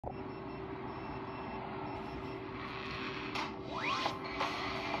Here,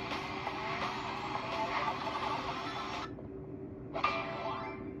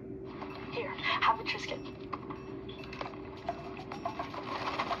 have a Triscuit.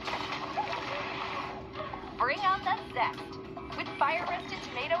 Bring out the zest with fire-roasted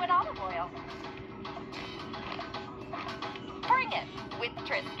tomato and olive oil. Bring it with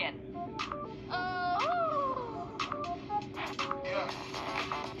Triscuit. Oh! Yeah.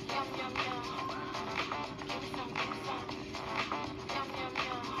 Yum, yum, yum. Give me some, give me some. Yum, yum,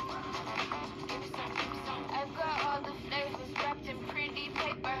 yum. Give me some, give me some. I've got all the flavors wrapped in pretty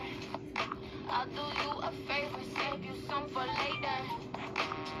paper. I'll do you a favor, save you some for later.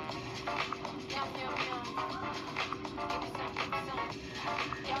 Yum, yum, yum. Give me some, give me some.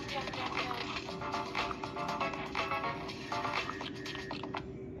 Yum, yum, yum, yum.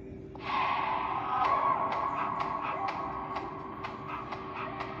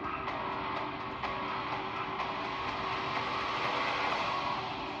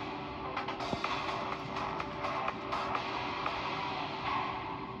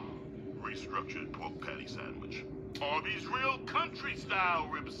 Restructured pork patty sandwich. Arby's real country style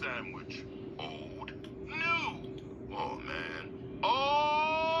rib sandwich. Old, new. Oh man.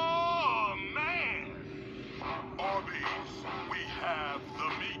 Oh man. Arby's, we have the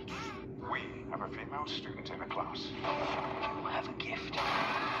meat. We have a female student in the class. You have a gift.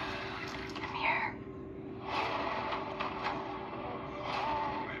 Come here.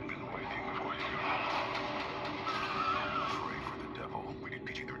 We've been waiting for you. Pray for the devil. We need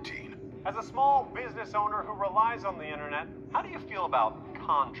PG-13. As a small business owner who relies on the internet, how do you feel about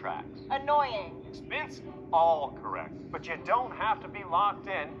contracts? Annoying. Expensive? All correct. But you don't have to be locked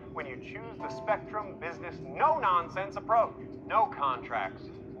in when you choose the Spectrum Business no-nonsense approach. No contracts,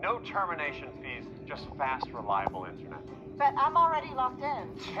 no termination fees, just fast, reliable internet. But I'm already locked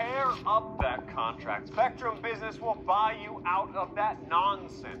in. Tear up that contract. Spectrum Business will buy you out of that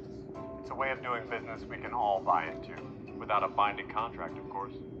nonsense. It's a way of doing business we can all buy into, without a binding contract, of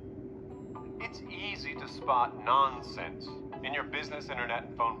course. It's easy to spot nonsense in your business internet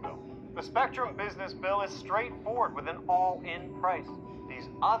and phone bill. The Spectrum Business bill is straightforward with an all-in price. These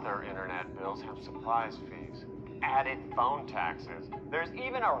other internet bills have surprise fees, added phone taxes. There's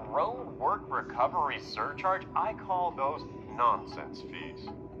even a road work recovery surcharge. I call those nonsense fees.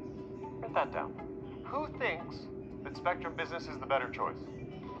 Write that down. Who thinks that Spectrum Business is the better choice?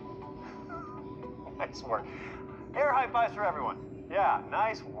 Nice work. Air high fives for everyone. Yeah,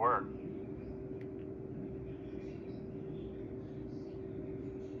 nice work.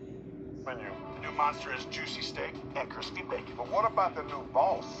 Menu. The new monstrous juicy steak and crispy bacon. But what about the new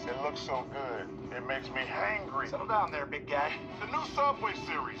boss? It looks so good. It makes me hangry. Settle down there, big guy. The new Subway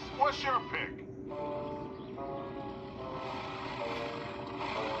series. What's your pick?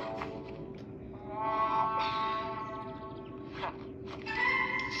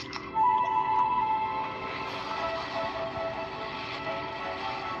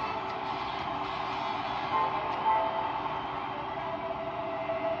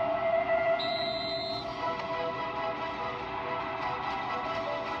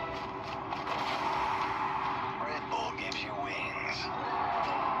 Red Bull gives you wings.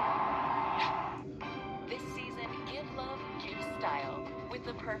 This season, give love, give style with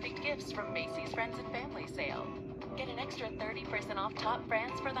the perfect gifts from Macy's Friends and Family Sale. Get an extra 30% off top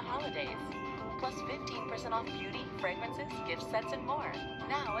brands for the holidays, plus 15% off beauty, fragrances, gift sets, and more.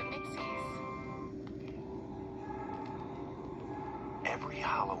 Now at Macy's. Every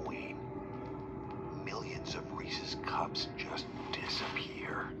Halloween, millions of Reese's cups just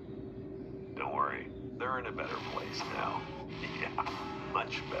disappear. Don't worry, they're in a better place now. Yeah,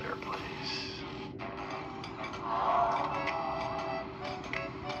 much better place.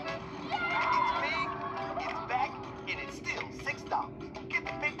 It's big, it's back, and it's still $6. Get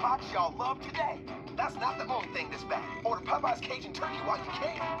the big box y'all love today. That's not the only thing that's back. Order Popeyes Cajun Turkey while you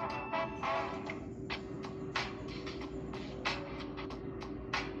can.